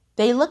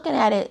 They looking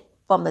at it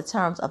from the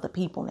terms of the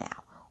people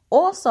now.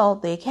 Also,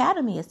 the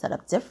Academy is set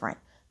up different.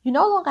 You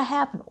no longer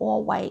have an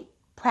all-white,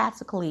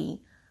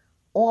 practically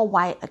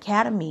all-white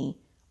Academy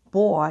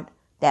board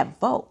that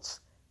votes.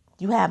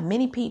 You have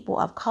many people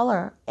of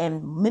color,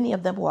 and many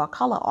of them who are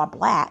color are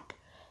black,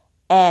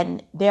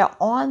 and they're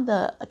on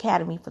the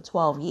Academy for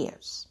 12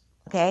 years.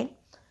 Okay?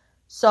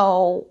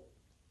 So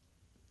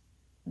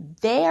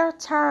their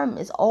term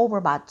is over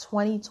by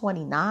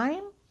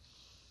 2029.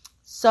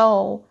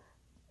 So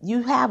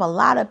you have a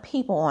lot of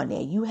people on there.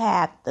 You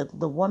have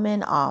the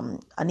woman,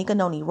 Anika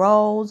Noni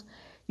Rose.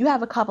 You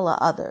have a couple of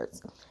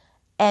others.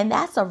 And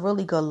that's a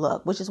really good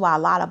look, which is why a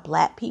lot of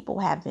black people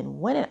have been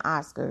winning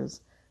Oscars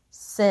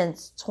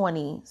since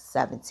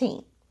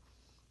 2017.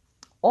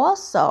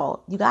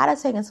 Also, you got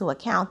to take into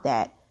account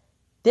that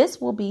this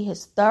will be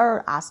his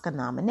third Oscar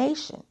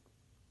nomination.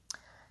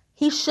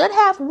 He should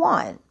have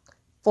won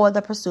for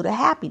The Pursuit of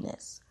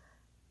Happiness,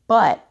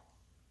 but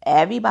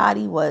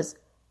everybody was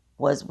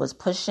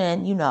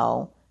pushing,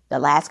 The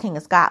Last King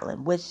of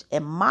Scotland, which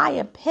in my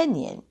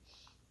opinion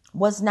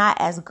was not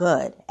as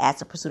good as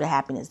The Pursuit of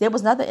Happiness. There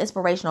was nothing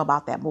inspirational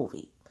about that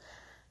movie.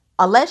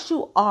 Unless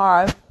you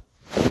are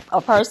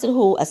a person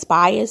who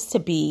aspires to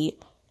be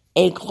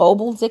a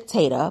global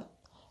dictator,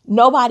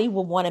 nobody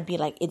would want to be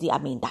like Idi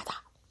Amin Dada.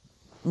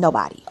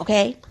 Nobody,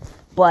 okay?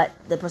 But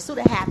The Pursuit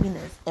of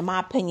Happiness, in my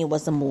opinion,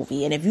 was a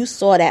movie. And if you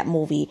saw that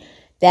movie,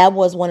 that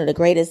was one of the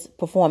greatest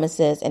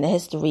performances in the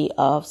history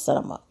of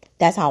cinema.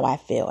 That's how I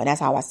feel, and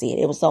that's how I see it.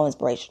 It was so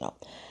inspirational.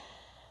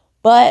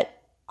 But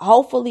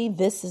hopefully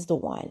this is the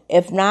one.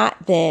 If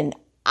not, then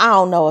I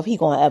don't know if he's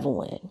going to ever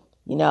win,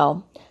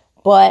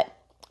 But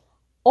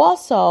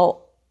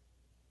also,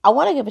 I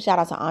want to give a shout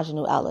out to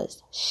Aunjanue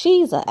Ellis.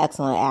 She's an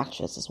excellent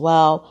actress as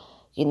well.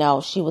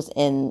 She was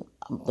in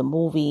the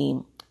movie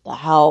The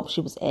Help. She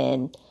was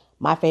in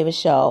my favorite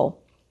show,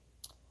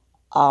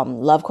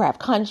 Lovecraft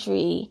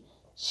Country.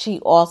 She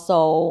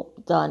also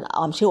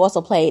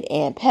played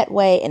Anne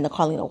Petway in the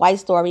Carlina White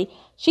Story.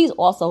 She's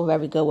also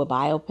very good with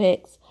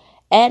biopics.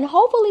 And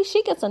hopefully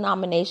she gets a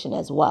nomination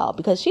as well,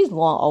 because she's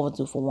long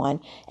overdue for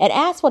one. And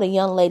as for the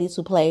young ladies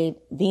who played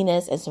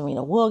Venus and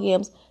Serena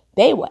Williams,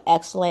 they were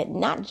excellent,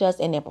 not just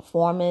in their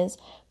performance,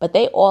 but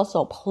they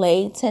also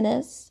played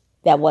tennis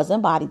that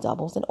wasn't body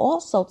doubles. And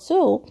also,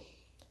 too,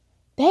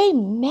 they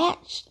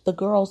matched the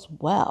girls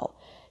well.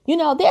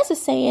 There's a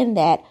saying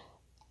that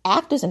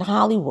actors in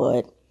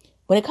Hollywood,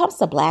 when it comes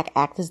to black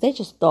actors, they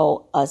just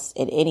throw us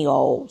in any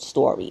old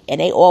story.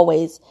 And they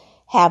always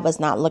have us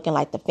not looking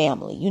like the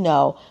family.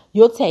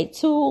 You'll take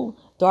two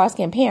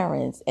dark-skinned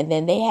parents, and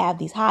then they have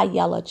these high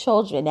yellow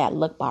children that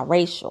look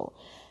biracial.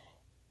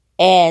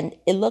 And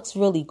it looks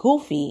really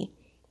goofy,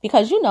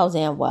 because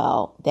damn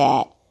well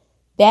that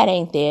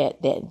ain't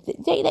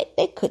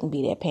they couldn't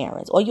be their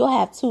parents. Or you'll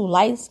have two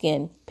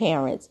light-skinned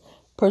parents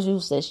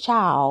produce this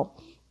child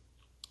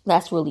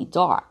that's really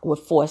dark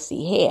with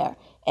 4C hair,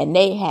 and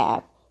they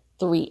have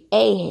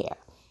 3A hair.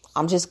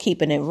 I'm just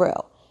keeping it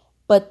real.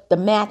 But the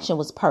matching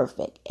was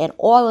perfect. And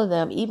all of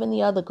them, even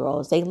the other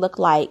girls, they looked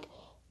like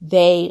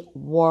they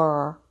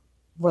were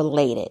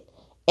related.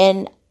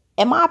 And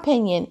in my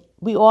opinion,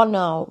 we all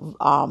know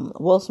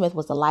Will Smith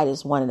was the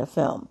lightest one in the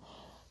film.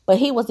 But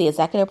he was the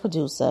executive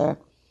producer.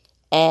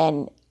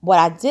 And what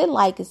I did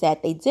like is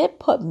that they did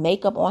put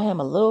makeup on him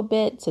a little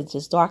bit to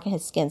just darken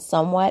his skin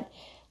somewhat.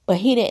 But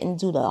he didn't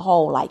do the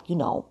whole,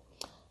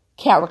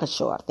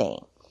 caricature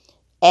thing.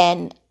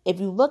 And if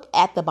you look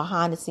at the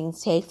behind the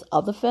scenes takes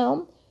of the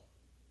film,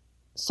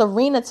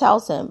 Serena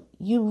tells him,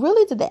 you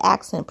really did the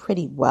accent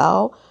pretty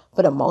well.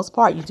 For the most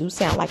part, you do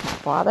sound like my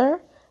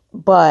father,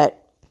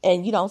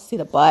 and you don't see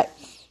the butt.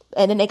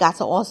 And then they got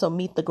to also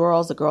meet the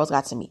girls. The girls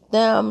got to meet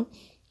them.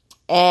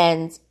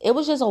 And it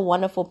was just a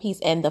wonderful piece.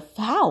 And the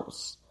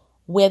house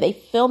where they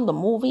filmed the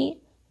movie,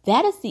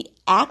 that is the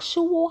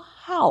actual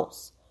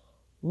house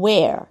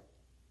where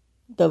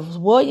the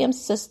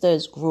Williams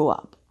sisters grew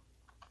up.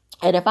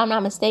 And if I'm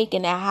not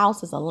mistaken, that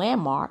house is a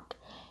landmark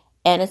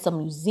and it's a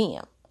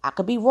museum. I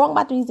could be wrong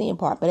about the museum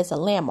part, but it's a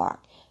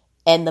landmark.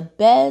 And the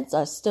beds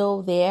are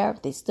still there.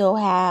 They still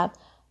have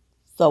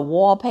the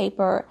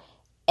wallpaper.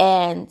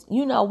 And,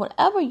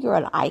 whenever you're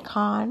an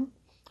icon,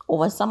 or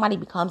when somebody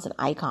becomes an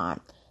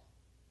icon,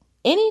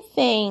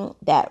 anything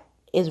that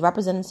is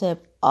representative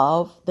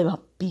of the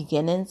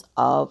beginnings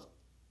of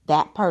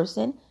that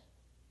person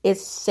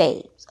is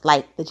saved.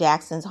 Like the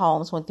Jackson's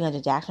home,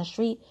 2300 Jackson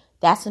Street,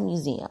 that's a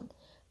museum.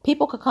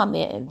 People could come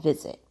there and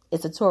visit.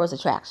 It's a tourist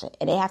attraction.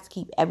 And they have to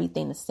keep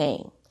everything the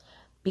same,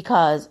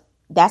 because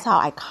that's how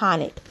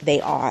iconic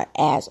they are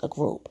as a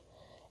group.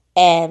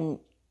 And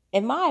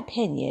in my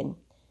opinion,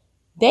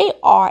 They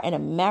are an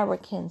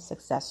American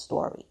success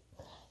story.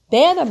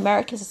 They are the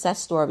American success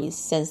story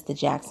since the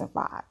Jackson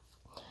 5.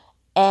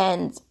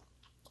 And,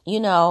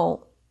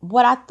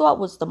 what I thought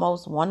was the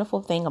most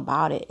wonderful thing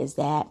about it is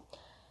that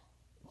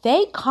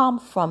they come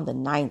from the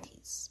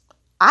 90s.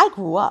 I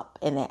grew up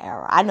in that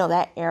era. I know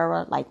that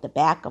era like the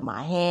back of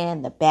my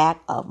hand, the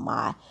back of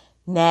my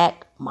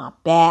neck, my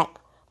back,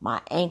 my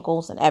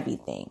ankles, and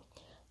everything.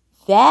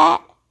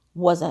 That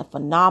was a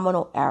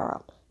phenomenal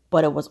era.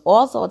 But it was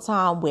also a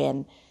time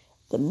when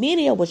the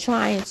media was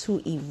trying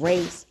to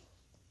erase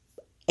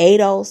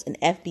ADOS and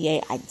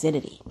FBA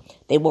identity.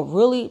 They were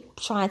really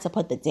trying to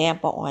put the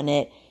damper on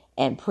it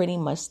and pretty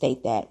much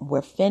state that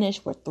we're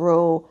finished, we're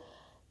through.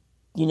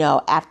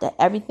 After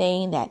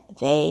everything that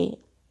they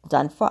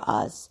done for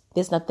us,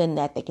 there's nothing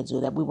that they could do,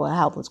 that we were a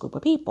helpless group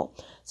of people.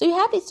 So you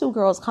have these two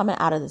girls coming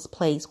out of this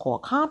place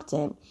called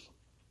Compton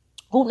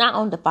who not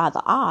only defy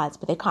the odds,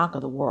 but they conquer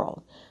the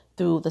world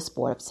through the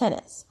sport of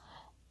tennis.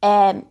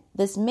 And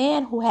this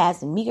man who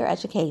has a meager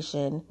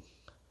education,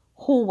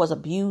 who was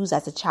abused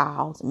as a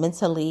child,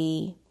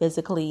 mentally,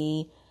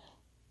 physically,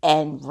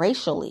 and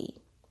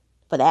racially,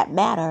 for that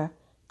matter,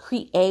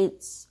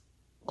 creates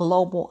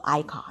global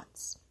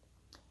icons.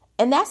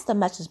 And that's the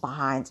message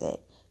behind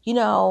it.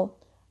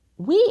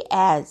 We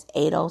as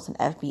ADOS and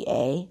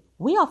FBA,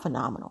 we are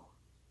phenomenal.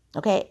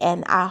 Okay.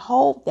 And I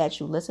hope that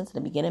you listen to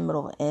the beginning,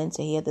 middle, and end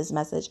to hear this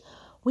message.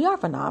 We are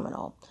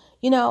phenomenal.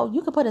 You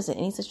can put us in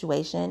any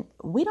situation.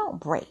 We don't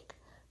break.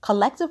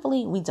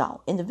 Collectively, we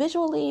don't.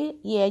 Individually,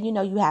 yeah,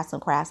 you have some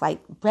cracks. Like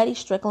Betty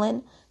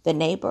Strickland, the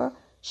neighbor,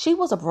 she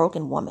was a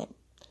broken woman.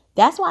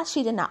 That's why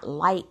she did not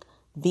like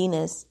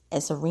Venus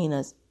and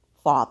Serena's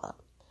father,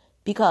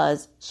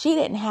 because she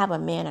didn't have a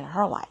man in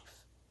her life.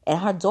 And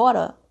her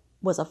daughter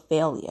was a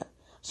failure.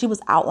 She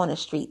was out on the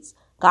streets,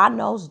 God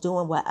knows,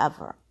 doing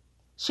whatever.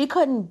 She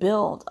couldn't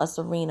build a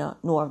Serena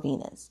nor a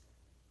Venus.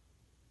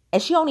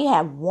 And she only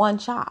had one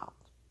child.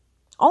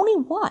 Only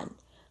one.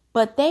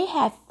 But they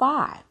had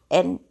 5.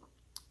 And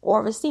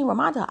Orvestein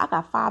reminded her, I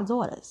got 5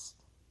 daughters.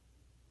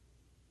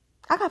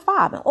 I got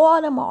 5. And all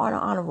of them are on an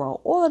honor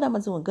roll. All of them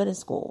are doing good in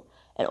school.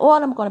 And all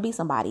of them are going to be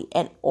somebody.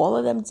 And all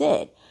of them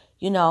did.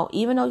 Even though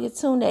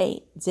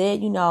Yatunde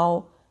did,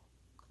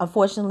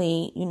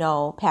 unfortunately,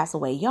 pass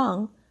away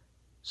young,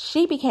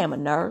 she became a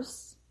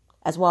nurse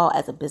as well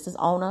as a business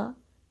owner.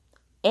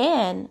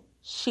 And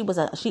she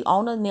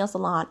owned a nail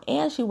salon,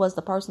 and she was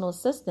the personal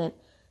assistant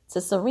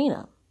to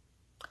Serena.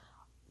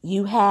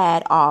 You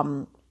had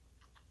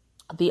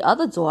the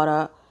other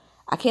daughter,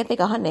 I can't think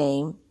of her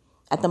name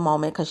at the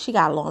moment because she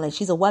got a long name.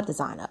 She's a web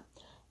designer.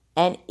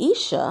 And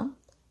Isha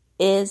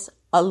is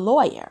a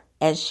lawyer,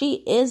 and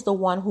she is the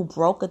one who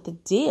brokered the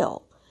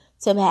deal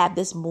to have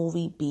this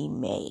movie be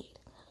made.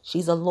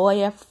 She's a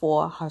lawyer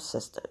for her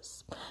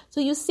sisters. So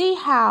you see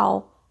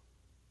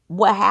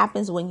what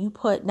happens when you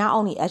put not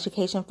only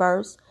education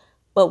first,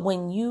 but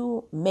when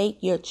you make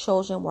your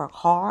children work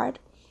hard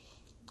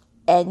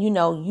and,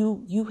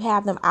 you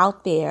have them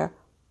out there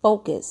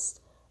focused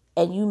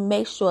and you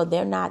make sure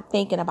they're not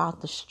thinking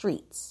about the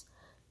streets.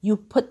 You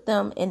put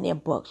them in their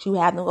books. You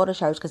have them go to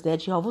church because they're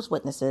Jehovah's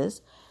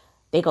Witnesses.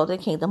 They go to the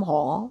Kingdom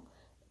Hall.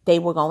 They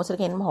were going to the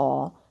Kingdom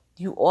Hall.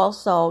 You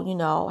also,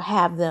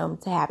 have them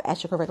to have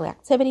extracurricular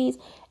activities.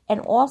 And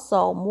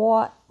also,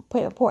 more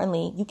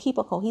importantly, you keep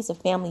a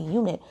cohesive family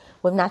unit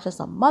with not just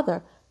a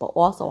mother, but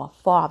also a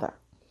father.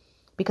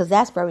 Because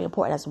that's very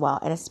important as well.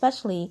 And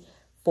especially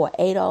for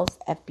ADOS,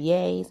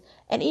 FBAs,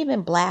 and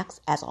even blacks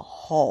as a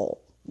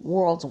whole,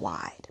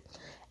 worldwide.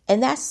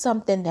 And that's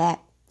something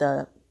that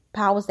the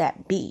powers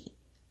that be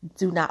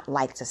do not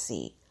like to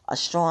see. A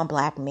strong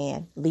black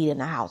man leading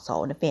the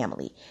household and the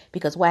family.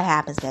 Because what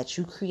happens is that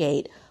you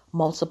create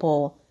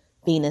multiple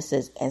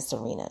Venuses and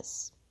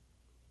Serenas.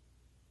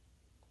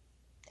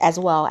 As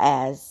well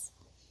as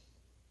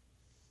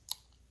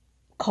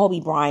Kobe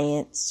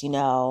Bryant's,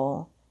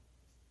 even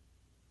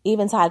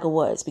Tiger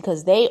Woods,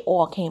 because they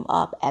all came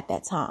up at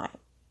that time.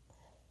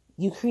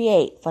 You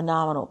create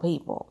phenomenal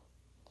people,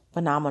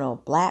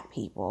 phenomenal black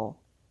people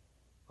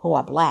who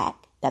are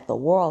black that the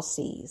world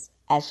sees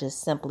as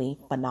just simply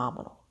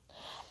phenomenal.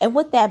 And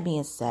with that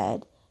being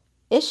said,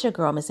 it's your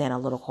girl, Miss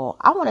Analytical.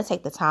 I want to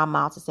take the time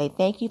out to say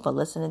thank you for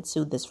listening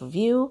to this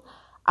review.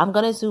 I'm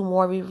going to do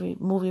more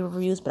movie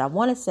reviews, but I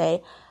want to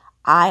say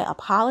I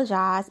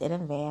apologize in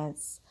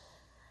advance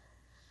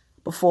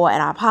before,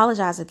 and I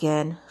apologize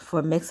again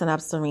for mixing up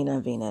Serena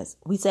and Venus.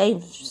 We say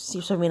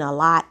Serena a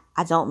lot.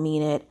 I don't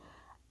mean it.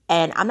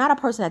 And I'm not a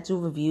person that do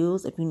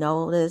reviews, if you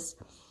know this.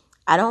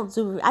 I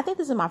think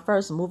this is my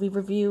first movie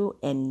review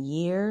in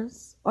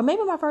years, or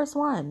maybe my first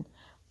one.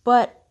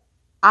 But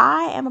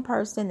I am a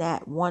person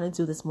that want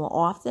to do this more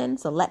often,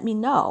 so let me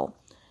know.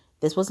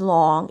 This was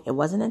long. It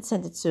wasn't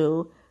intended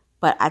to,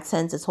 but I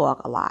tend to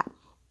talk a lot.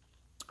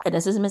 And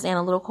this is Miss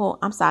Analytical.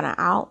 I'm signing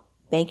out.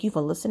 Thank you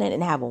for listening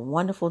and have a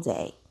wonderful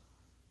day.